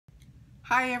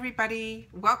Hi everybody,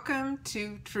 welcome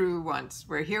to True Wants,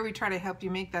 where here we try to help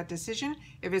you make that decision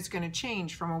if it's going to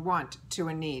change from a want to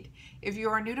a need. If you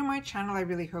are new to my channel, I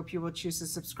really hope you will choose to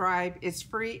subscribe. It's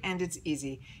free and it's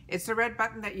easy. It's the red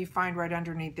button that you find right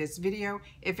underneath this video.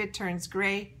 If it turns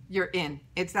gray, you're in.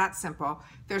 It's that simple.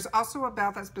 There's also a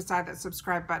bell that's beside that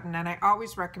subscribe button, and I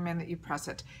always recommend that you press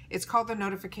it. It's called the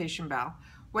notification bell.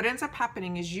 What ends up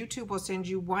happening is YouTube will send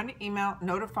you one email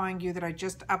notifying you that I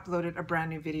just uploaded a brand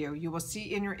new video. You will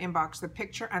see in your inbox the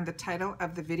picture and the title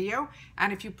of the video.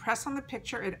 And if you press on the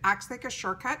picture, it acts like a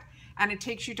shortcut and it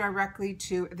takes you directly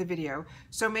to the video.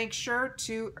 So make sure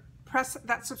to press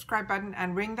that subscribe button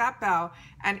and ring that bell.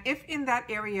 And if in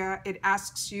that area it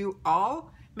asks you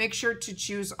all, make sure to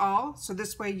choose all. So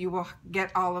this way you will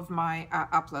get all of my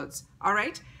uploads. All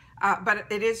right.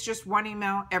 But it is just one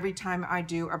email every time I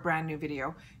do a brand new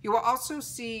video. You will also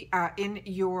see in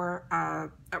your,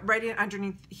 right in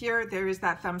underneath here, there is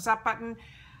that thumbs up button.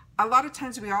 A lot of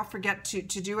times we all forget to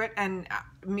do it, and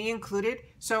me included.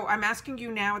 So I'm asking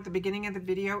you now at the beginning of the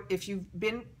video, if you've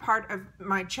been part of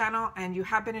my channel and you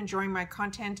have been enjoying my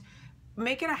content,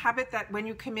 make it a habit that when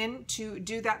you come in to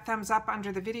do that thumbs up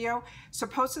under the video.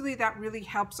 Supposedly that really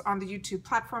helps on the YouTube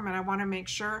platform, and I want to make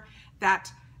sure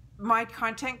that my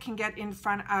content can get in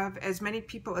front of as many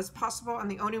people as possible,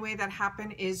 and the only way that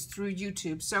happens is through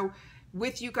YouTube. So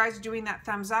with you guys doing that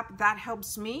thumbs up, that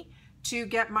helps me to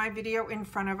get my video in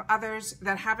front of others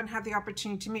that haven't had the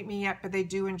opportunity to meet me yet, but they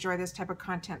do enjoy this type of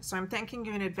content. So I'm thanking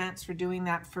you in advance for doing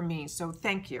that for me. So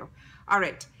thank you. All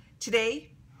right,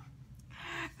 today,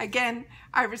 again,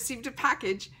 I received a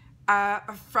package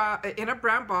in a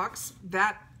brown box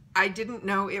that I didn't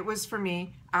know it was for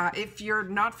me. If you're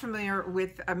not familiar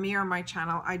with me or my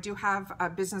channel, I do have a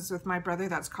business with my brother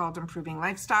that's called Improving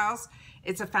Lifestyles.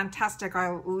 It's a fantastic,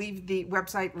 I'll leave the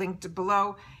website linked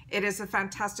below. It is a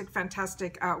fantastic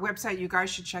website. You guys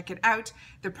should check it out.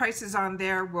 The prices on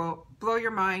there will blow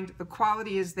your mind. The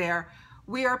quality is there.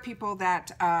 We are people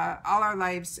that all our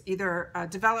lives either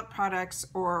develop products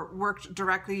or worked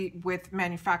directly with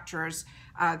manufacturers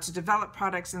to develop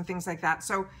products and things like that.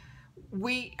 So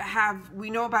we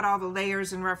know about all the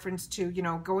layers in reference to, you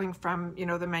know, going from, you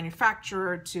know, the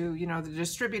manufacturer to, you know, the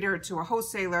distributor to a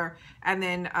wholesaler, and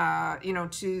then, you know,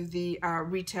 to the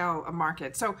retail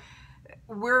market. So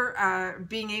we're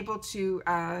being able to,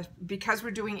 because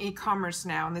we're doing e-commerce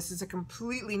now, and this is a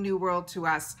completely new world to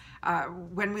us.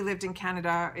 When we lived in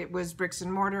Canada, it was bricks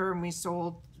and mortar, and we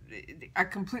sold a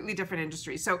completely different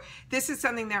industry. So this is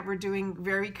something that we're doing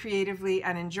very creatively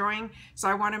and enjoying. So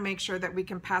I want to make sure that we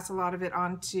can pass a lot of it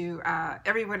on to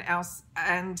everyone else,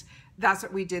 and that's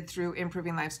what we did through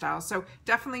Improving Lifestyle. So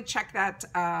definitely check that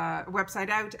website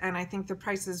out, and I think the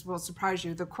prices will surprise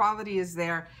you. The quality is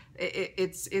there.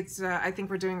 I think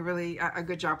we're doing really a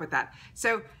good job with that.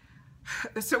 So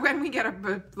when we get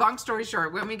long story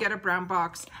short, when we get a brown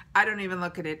box, I don't even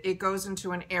look at it. It goes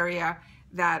into an area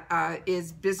that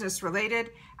is business related,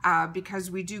 because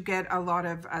we do get a lot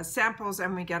of samples,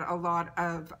 and we get a lot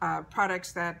of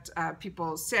products that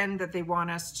people send that they want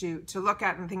us to look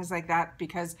at and things like that.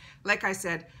 Because like I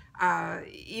said,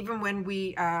 even when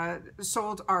we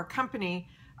sold our company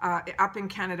up in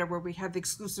Canada, where we had the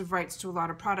exclusive rights to a lot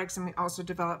of products, and we also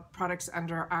developed products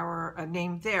under our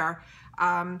name there,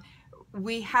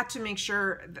 we had to make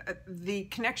sure the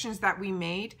connections that we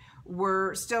made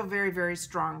were still very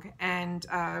strong, and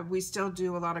we still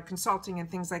do a lot of consulting and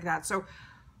things like that. So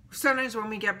sometimes when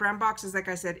we get brown boxes, like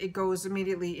I said, it goes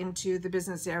immediately into the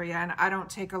business area, and I don't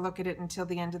take a look at it until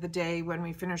the end of the day when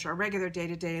we finish our regular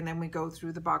day-to-day, and then we go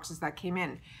through the boxes that came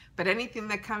in. But anything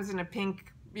that comes in a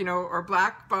pink, you know, or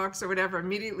black box or whatever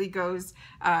immediately goes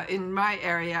in my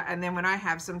area, and then when I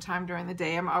have some time during the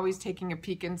day, I'm always taking a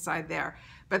peek inside there.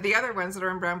 But the other ones that are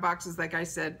in brown boxes, like I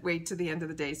said, wait to the end of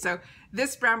the day. So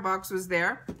this brown box was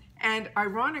there, and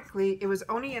ironically, it was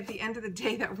only at the end of the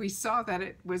day that we saw that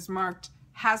it was marked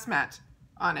hazmat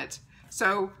on it.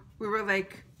 So we were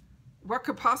like, what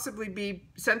could possibly be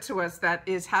sent to us that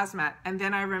is hazmat? And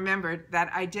then I remembered that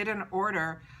I did an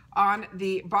order on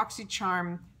the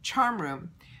Boxycharm charm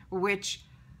room, which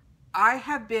I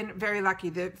have been very lucky.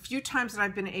 The few times that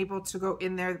I've been able to go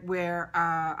in there where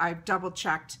I've double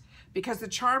checked, because the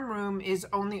charm room is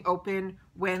only open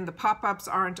when the pop-ups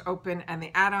aren't open and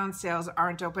the add-on sales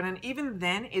aren't open. And even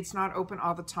then, it's not open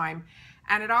all the time.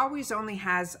 And it always only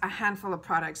has a handful of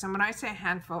products. And when I say a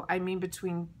handful, I mean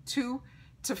between 2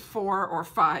 to 4 or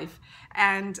 5.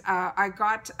 And I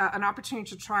got an opportunity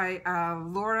to try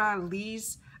Laura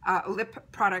Lee's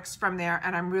lip products from there,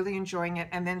 and I'm really enjoying it.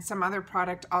 And then some other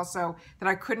product also that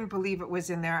I couldn't believe it was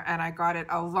in there, and I got it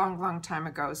a long time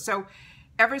ago. So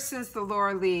ever since the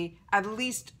Laura Lee, at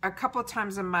least a couple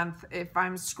times a month, if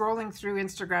I'm scrolling through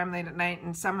Instagram late at night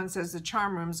and someone says the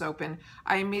charm room's open,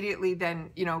 I immediately then,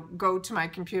 you know, go to my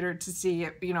computer to see,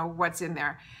 you know, what's in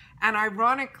there. And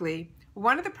ironically,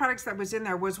 one of the products that was in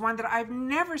there was one that I've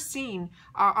never seen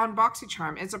on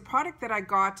Boxycharm. It's a product that I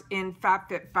got in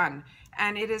FabFitFun,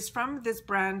 and it is from this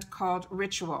brand called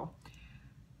Ritual.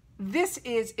 This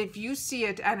is, if you see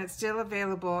it and it's still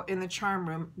available in the charm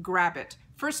room, grab it.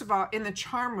 First of all, in the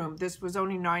charm room, this was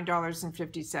only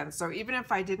 $9.50. So even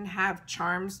if I didn't have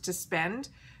charms to spend,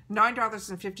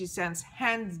 $9.50,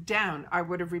 hands down, I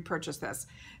would have repurchased this.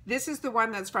 This is the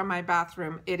one that's from my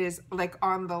bathroom. It is like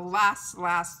on the last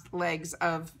legs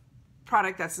of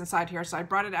product that's inside here. So I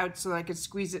brought it out so I could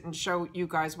squeeze it and show you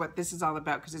guys what this is all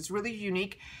about, because it's really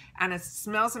unique and it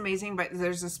smells amazing, but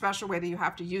there's a special way that you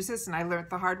have to use this, and I learned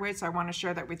the hard way, so I want to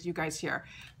share that with you guys here.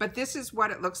 But this is what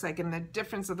it looks like, and the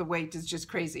difference of the weight is just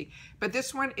crazy. But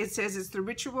this one, it says it's the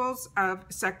Rituals of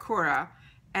Sakura,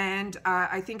 and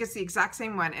I think it's the exact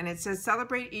same one, and it says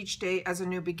celebrate each day as a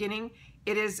new beginning.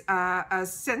 It is a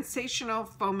sensational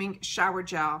foaming shower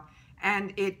gel,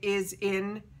 and it is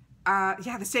in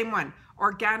yeah, the same one,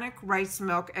 organic rice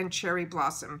milk and cherry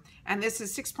blossom, and this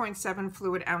is 6.7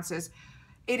 fluid ounces.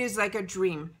 It is like a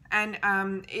dream, and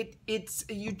it's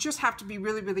you just have to be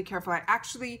really careful. I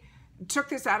actually took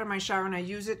this out of my shower and I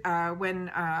use it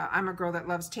when I'm a girl that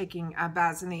loves taking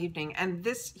baths in the evening, and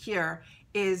this here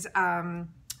is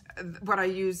what I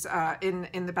use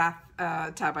in the bath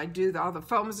tub. I do all the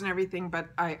foams and everything, but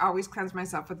I always cleanse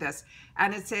myself with this.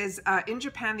 And it says, in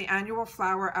Japan, the annual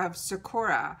flower of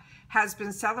Sakura has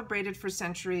been celebrated for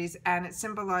centuries, and it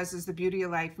symbolizes the beauty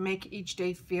of life. Make each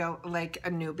day feel like a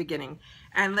new beginning.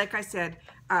 And like I said,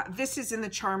 this is in the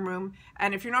charm room.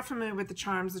 And if you're not familiar with the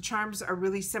charms are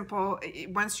really simple.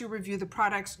 Once you review the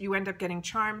products, you end up getting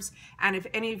charms. And if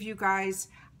any of you guys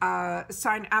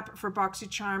sign up for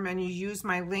Boxycharm and you use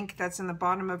my link that's in the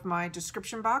bottom of my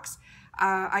description box,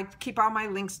 I keep all my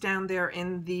links down there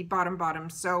in the bottom.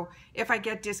 So if I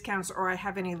get discounts or I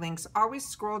have any links, always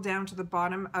scroll down to the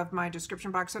bottom of my description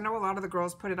box. I know a lot of the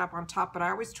girls put it up on top, but I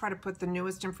always try to put the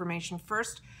newest information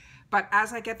first. But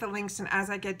as I get the links and as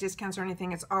I get discounts or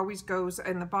anything, it always goes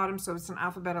in the bottom, so it's in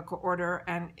alphabetical order.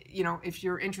 And you know, if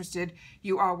you're interested,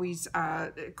 you always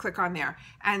click on there.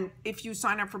 And if you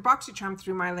sign up for Boxycharm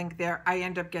through my link there, I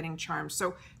end up getting charms.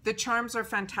 So the charms are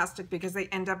fantastic because they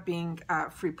end up being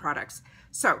free products.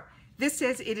 So this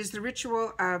says it is the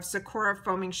Ritual of Sakura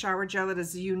Foaming Shower Gel. It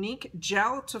is a unique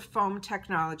gel to foam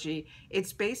technology.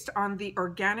 It's based on the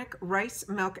organic rice,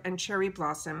 milk, and cherry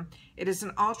blossom. It is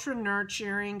an ultra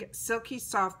nurturing, silky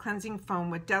soft cleansing foam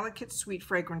with delicate sweet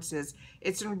fragrances.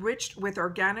 It's enriched with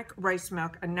organic rice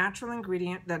milk, a natural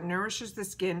ingredient that nourishes the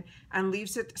skin and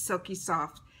leaves it silky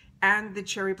soft. And the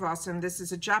cherry blossom, this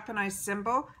is a Japanese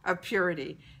symbol of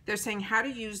purity. They're saying how to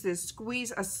use this: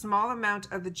 squeeze a small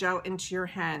amount of the gel into your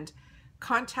hand.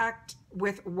 Contact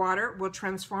with water will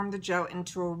transform the gel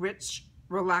into a rich,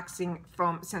 relaxing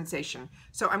foam sensation.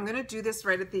 So I'm going to do this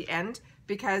right at the end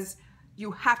because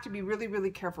you have to be really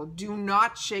careful. Do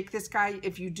not shake this guy.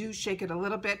 If you do, shake it a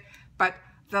little bit, but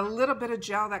the little bit of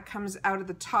gel that comes out of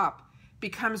the top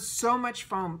becomes so much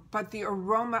foam, but the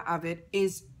aroma of it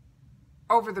is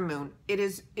over the moon. It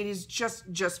is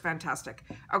just fantastic.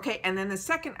 Okay, and then the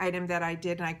second item that I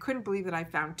did, and I couldn't believe that I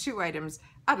found 2 items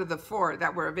out of the 4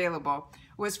 that were available,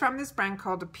 was from this brand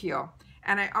called Appeal.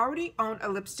 And I already own a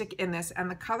lipstick in this, and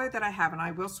the color that I have, and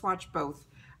I will swatch both,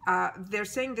 they're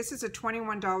saying this is a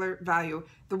 $21 value.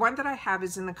 The one that I have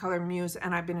is in the color Muse,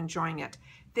 and I've been enjoying it.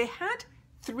 They had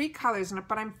 3 colors in it,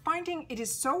 but I'm finding it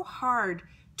is so hard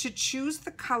to choose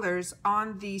the colors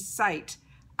on the site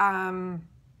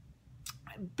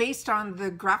based on the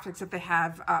graphics that they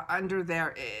have under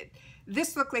there.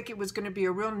 This looked like it was going to be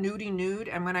a real nudie nude,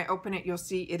 and when I open it, you'll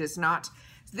see it is not.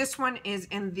 This one is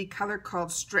in the color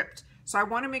called Stripped. So I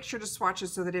want to make sure to swatch it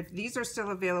so that if these are still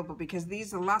available, because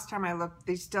these, the last time I looked,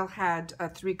 they still had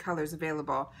 3 colors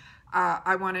available.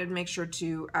 I wanted to make sure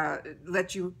to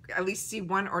let you at least see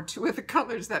 1 or 2 of the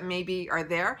colors that maybe are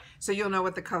there, so you'll know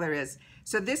what the color is.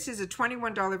 So this is a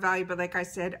 $21 value, but like I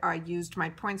said, I used my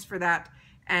points for that,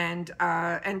 and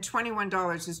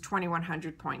 $21 is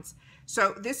 2,100 points.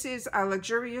 So this is a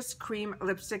luxurious cream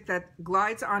lipstick that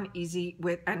glides on easy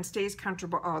and stays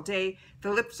comfortable all day.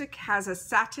 The lipstick has a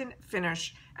satin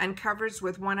finish and covers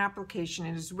with 1 application.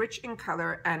 It is rich in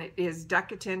color and it is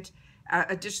decadent.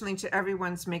 Additionally to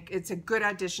everyone's it's a good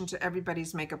addition to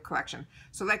everybody's makeup collection.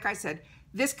 So like I said,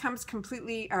 this comes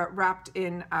completely wrapped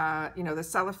in you know, the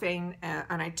cellophane,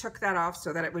 and I took that off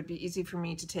so that it would be easy for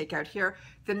me to take out here.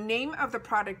 The name of the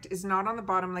product is not on the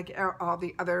bottom like all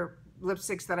the other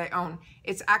lipsticks that I own.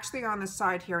 It's actually on the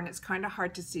side here and it's kind of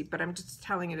hard to see, but I'm just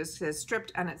telling you, it says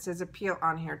stripped and it says appeal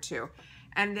on here too.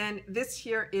 And then this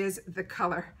here is the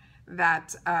color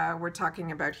that we're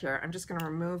talking about here. I'm just going to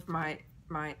remove my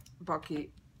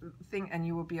bulky thing and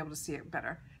you will be able to see it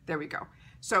better. There we go.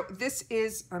 So this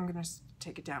is, I'm going to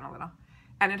take it down a little,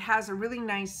 and it has a really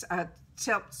nice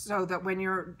tilt so that when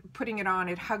you're putting it on,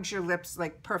 it hugs your lips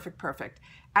like perfect.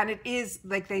 And it is,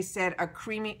 like they said, a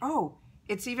creamy, oh,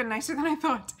 it's even nicer than I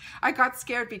thought. I got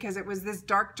scared because it was this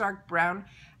dark brown.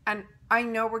 And I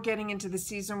know we're getting into the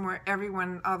season where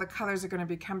all the colors are going to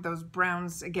become those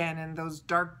browns again and those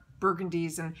dark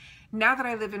burgundies. And now that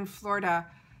I live in Florida,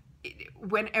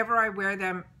 whenever I wear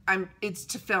them, it's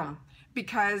to film,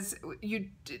 because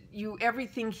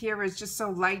everything here is just so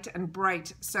light and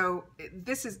bright. So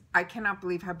this is, I cannot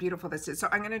believe how beautiful this is. So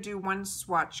I'm going to do one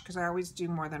swatch because I always do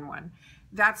more than one.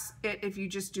 That's it if you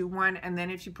just do one, and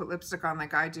then if you put lipstick on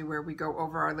like I do where we go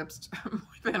over our lips more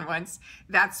than once,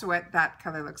 that's what that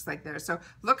color looks like there. So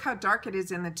look how dark it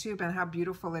is in the tube and how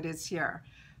beautiful it is here.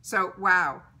 So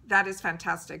wow, that is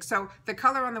fantastic. So the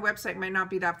color on the website might not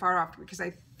be that far off because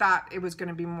I thought it was going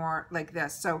to be more like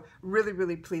this. So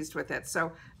really pleased with it.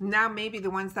 So now maybe the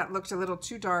ones that looked a little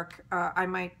too dark, I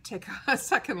might take a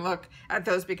second look at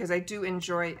those because I do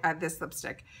enjoy this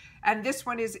lipstick. And this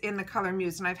one is in the color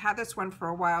Muse, and I've had this one for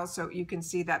a while, so you can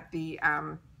see that the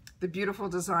beautiful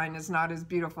design is not as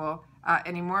beautiful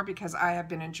anymore because I have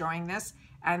been enjoying this.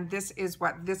 And this is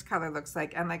what this color looks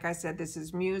like. And like I said, this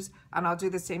is Muse, and I'll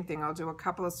do the same thing. I'll do a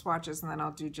couple of swatches and then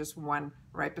I'll do just one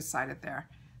right beside it there.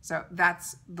 So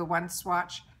that's the one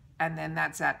swatch, and then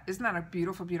that's that. Isn't that a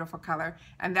beautiful color?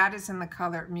 And that is in the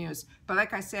color Muse. But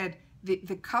like I said, the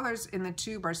colors in the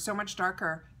tube are so much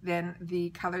darker than the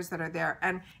colors that are there.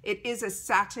 And it is a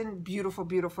satin, beautiful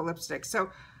lipstick. So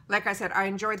like I said, I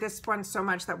enjoyed this one so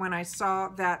much that when I saw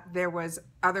that there was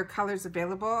other colors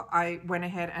available, I went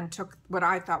ahead and took what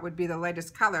I thought would be the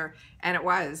lightest color, and it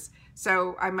was.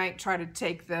 So I might try to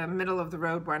take the middle of the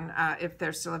road one if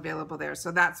they're still available there.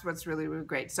 So that's what's really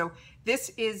great. So this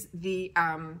is the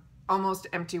almost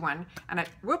empty one. And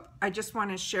I just want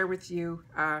to share with you,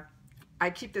 I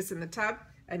keep this in the tub,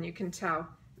 and you can tell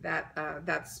that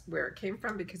that's where it came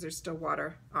from because there's still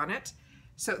water on it.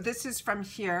 So this is from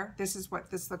here. This is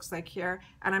what this looks like here.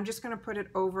 And I'm just going to put it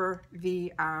over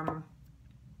the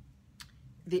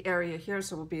area here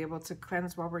so we'll be able to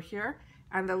cleanse while we're here.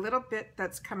 And the little bit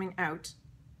that's coming out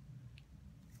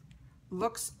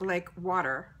looks like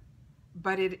water,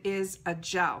 but it is a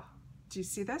gel. Do you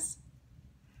see this?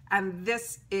 And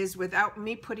this is without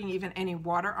me putting even any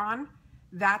water on.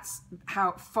 That's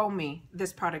how foamy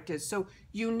this product is. So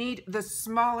you need the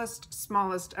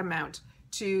smallest amount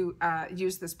to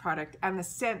use this product. And the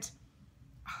scent,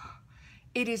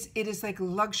 it is like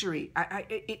luxury.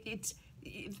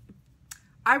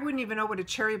 I wouldn't even know what a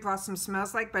cherry blossom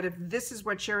smells like, but if this is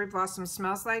what cherry blossom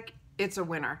smells like, it's a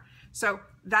winner. So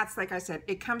that's, like I said,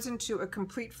 it comes into a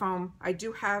complete foam. I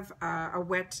do have a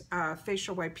wet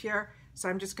facial wipe here, so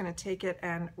I'm just going to take it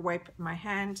and wipe my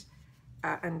hand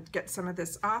and get some of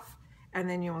this off, and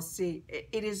then you will see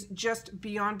it is just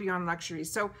beyond luxury.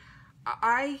 So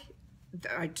I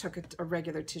took a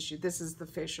regular tissue. This is the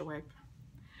facial wipe.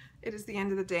 It is the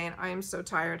end of the day and I am so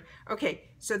tired. Okay,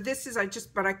 so this is,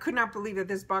 but I could not believe that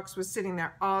this box was sitting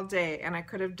there all day, and I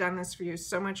could have done this for you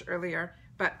so much earlier,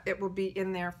 but it will be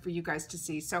in there for you guys to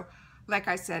see. So like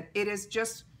I said, it is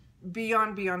just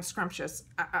beyond scrumptious.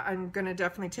 I'm gonna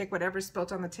definitely take whatever's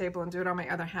spilt on the table and do it on my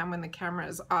other hand when the camera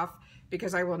is off,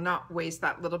 because I will not waste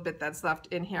that little bit that's left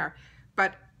in here.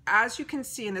 But as you can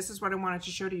see, and this is what I wanted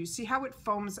to show to you, see how it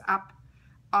foams up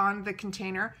on the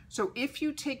container? So if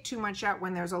you take too much out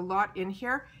when there's a lot in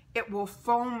here, it will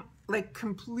foam like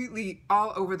completely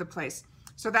all over the place.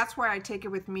 So that's why I take it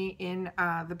with me in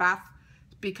the bath,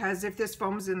 because if this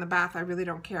foams in the bath, I really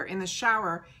don't care. In the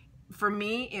shower, for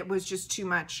me, it was just too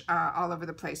much all over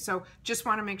the place. So just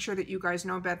want to make sure that you guys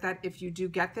know about that if you do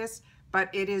get this, but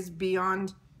it is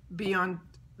beyond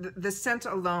the scent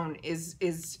alone is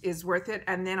worth it.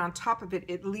 And then on top of it,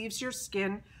 it leaves your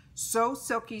skin so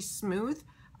silky smooth.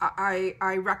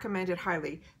 I recommend it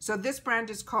highly. So this brand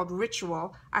is called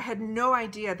Ritual. I had no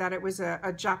idea that it was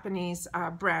a Japanese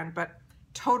brand, but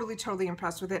totally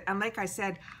impressed with it. And like I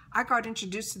said, I got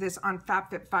introduced to this on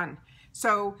FabFitFun.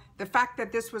 So the fact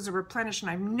that this was a replenish, and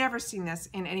I've never seen this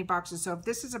in any boxes. So if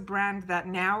this is a brand that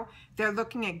now they're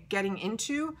looking at getting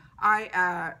into,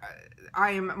 I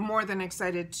am more than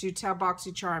excited to tell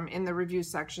Boxycharm in the review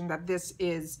section that this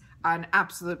is an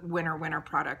absolute winner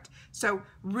product. So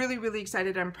really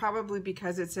excited, and probably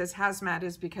because it says hazmat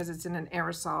is because it's in an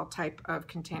aerosol type of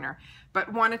container,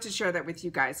 but wanted to share that with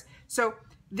you guys. So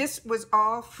this was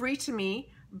all free to me,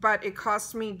 but it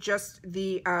cost me just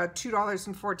the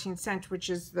 $2.14, which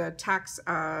is the tax,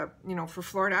 you know, for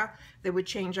Florida. They would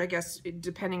change, I guess,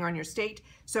 depending on your state.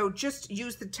 So just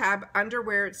use the tab under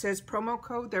where it says promo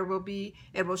code. There will be,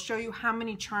 it will show you how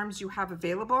many charms you have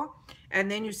available. And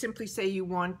then you simply say you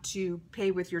want to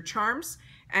pay with your charms.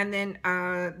 And then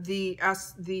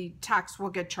the tax will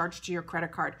get charged to your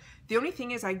credit card. The only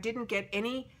thing is I didn't get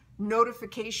any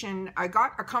notification. I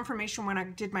got a confirmation when I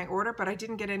did my order, but I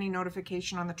didn't get any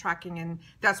notification on the tracking, and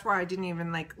that's why I didn't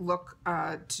even like look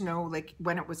to know like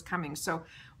when it was coming. So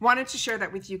wanted to share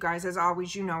that with you guys. As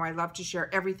always, you know I love to share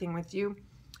everything with you,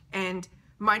 and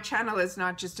my channel is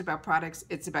not just about products,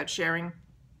 it's about sharing.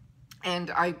 And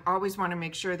I always want to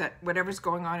make sure that whatever's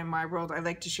going on in my world, I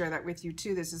like to share that with you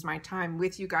too. This is my time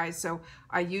with you guys, so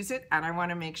I use it, and I want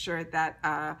to make sure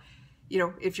that you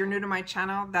know, if you're new to my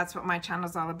channel, that's what my channel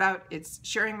is all about. It's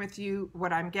sharing with you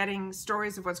what I'm getting,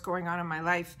 stories of what's going on in my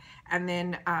life, and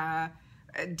then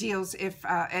deals if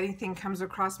anything comes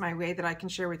across my way that I can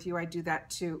share with you. I do that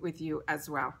too with you as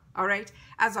well. All right.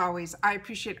 As always, I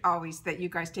appreciate always that you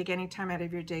guys take any time out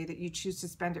of your day that you choose to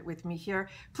spend it with me here.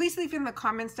 Please leave in the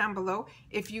comments down below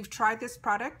if you've tried this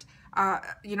product,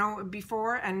 you know,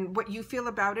 before, and what you feel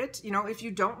about it. You know, if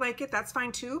you don't like it, that's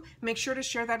fine too. Make sure to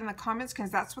share that in the comments,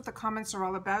 because that's what the comments are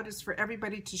all about, is for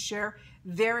everybody to share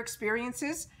their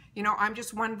experiences. You know, I'm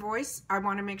just one voice. I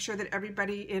want to make sure that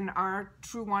everybody in our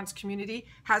True Wants community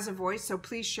has a voice. So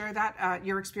please share that,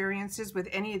 your experiences with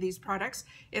any of these products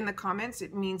in the comments.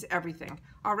 It means everything.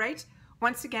 All right.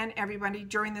 Once again, everybody,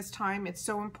 during this time, it's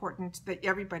so important that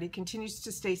everybody continues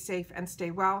to stay safe and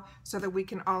stay well so that we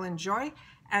can all enjoy.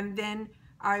 And then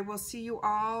I will see you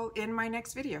all in my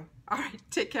next video. All right.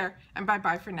 Take care, and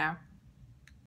bye-bye for now.